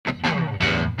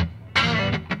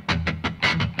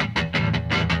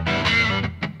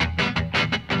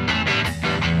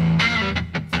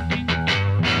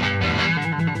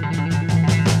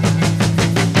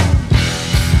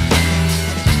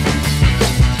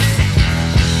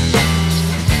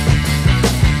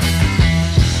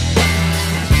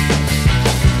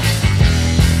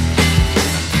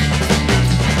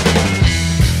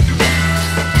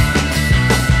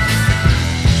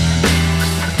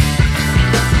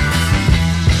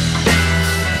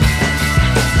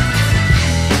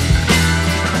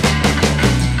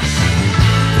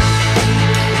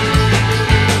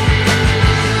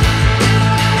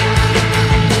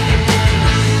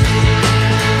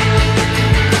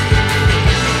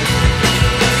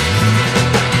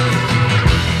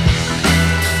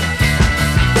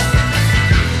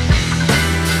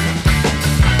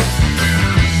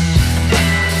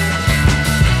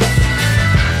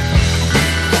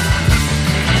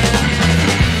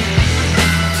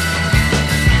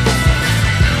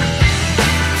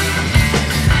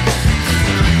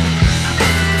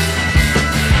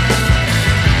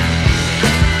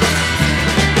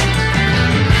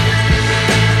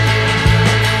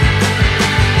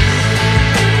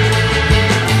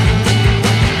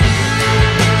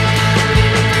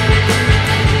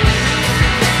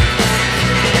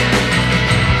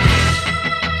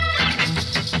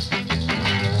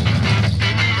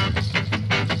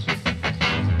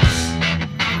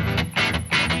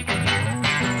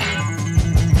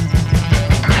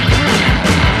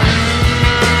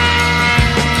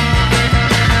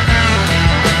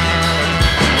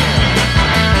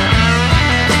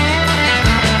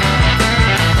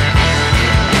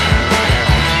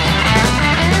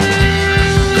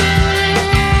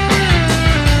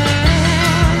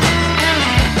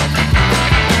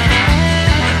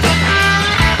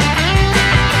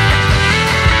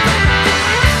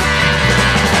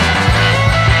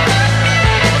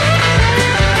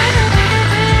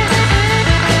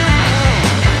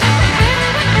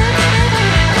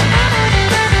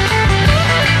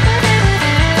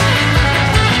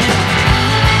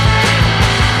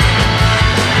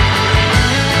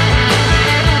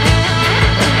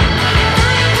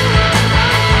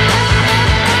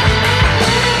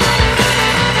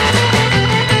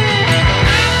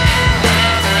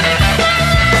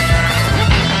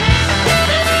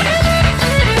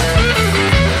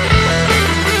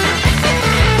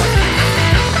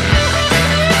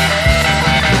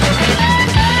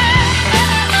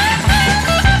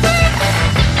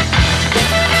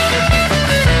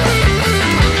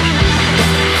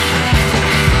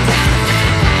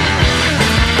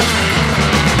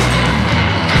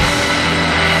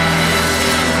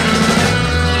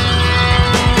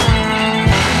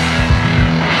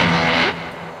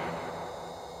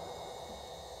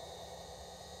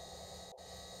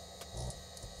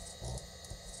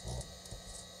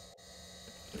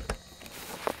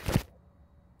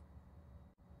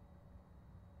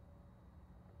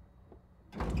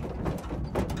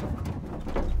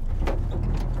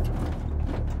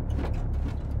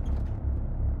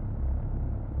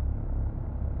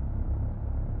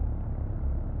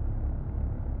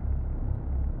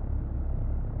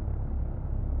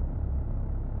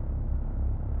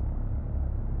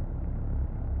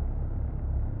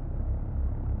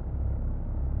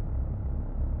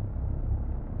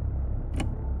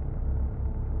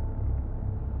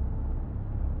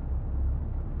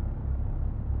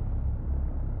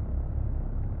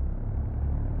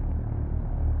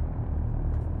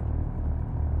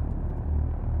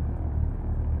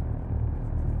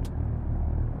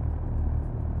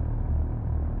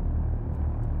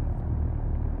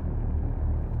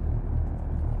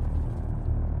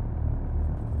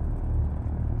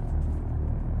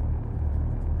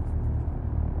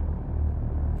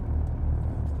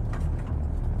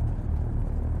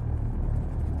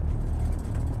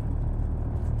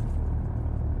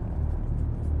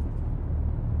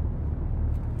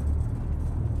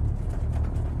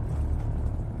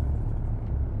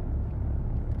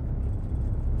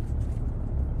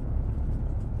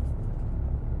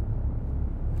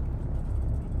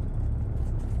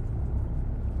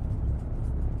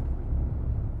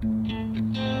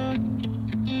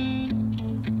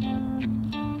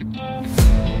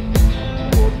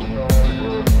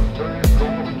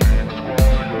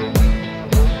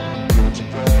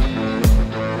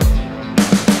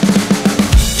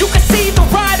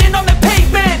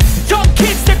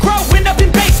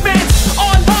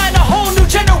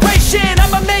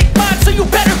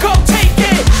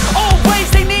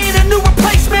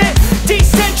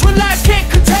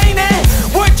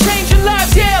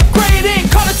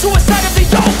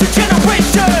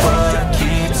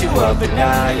up at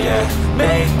night, yeah.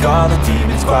 Make all the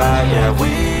demons quiet, yeah.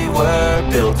 We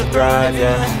were built to thrive,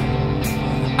 yeah.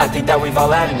 I think that we've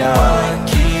all had enough. What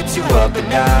keeps you up at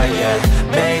night, yeah.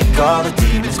 Make all the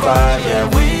demons quiet, yeah.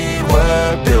 We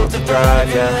were built to thrive,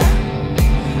 yeah.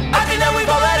 I think that we've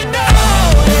all had enough.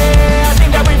 Oh, yeah, I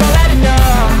think that we've all had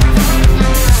enough.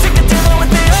 Sick of dealing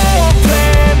with the old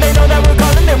plan. They know that we're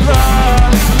calling it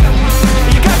wrong.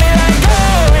 You got me like,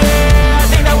 oh yeah, I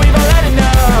think that we've all had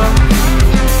enough.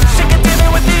 Sick of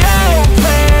dealing with the old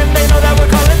plan. They know that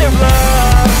we're calling it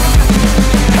wrong.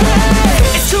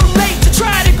 Hey, it's too late to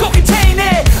try to go contain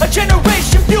it. A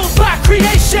generation fueled by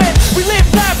creation. We live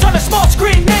lives on a small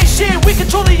screen nation. We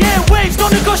control the airwaves,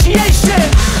 no negotiation.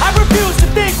 I refuse to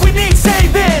think we need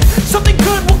saving. Something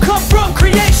good will come from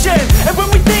creation. And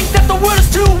when we think that the world is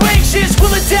too anxious,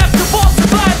 we'll adapt, evolve,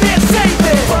 survive and save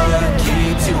it. What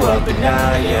keeps you up at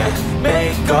night, yeah.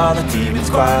 Make all the demons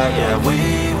quiet, yeah.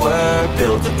 We were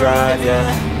built to thrive, yeah.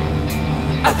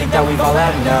 I think that we've all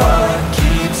had enough. What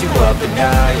keeps you up at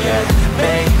night, yeah.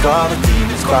 Make all the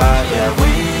demons quiet, yeah.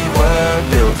 We were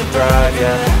built to thrive,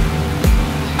 yeah.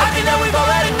 I think that we've all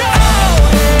had enough. Oh,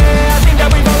 yeah, I think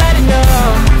that we've all had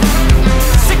enough.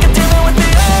 Sick of dealing with the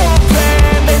old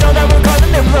plan. They know that we're calling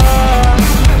it wrong.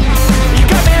 You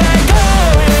got me like,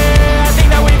 oh yeah, I think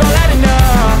that we've all had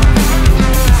enough.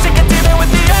 Sick of dealing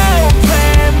with the old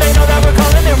plan. They know that we're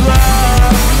calling it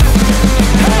wrong.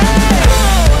 Hey,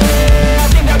 oh yeah, I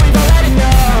think that we've all had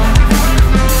enough.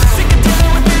 Sick of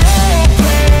dealing with the old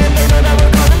plan. They know that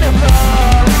we're calling it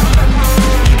wrong.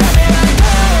 You got me like,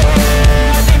 oh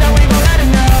yeah, I think that we've all had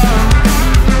enough.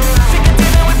 Sick of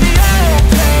dealing with the old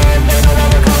plan. They know that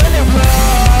we're calling it wrong.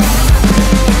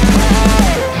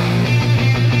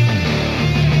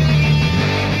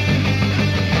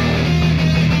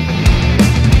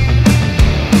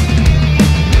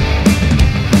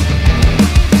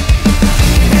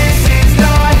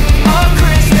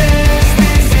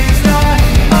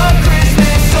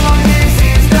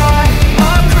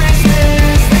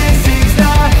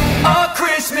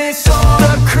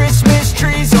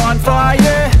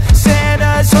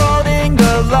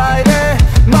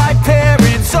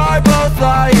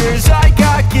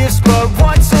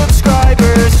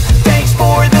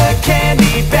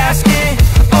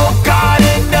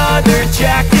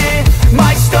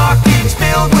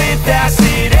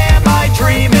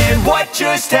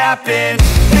 Just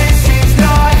happened.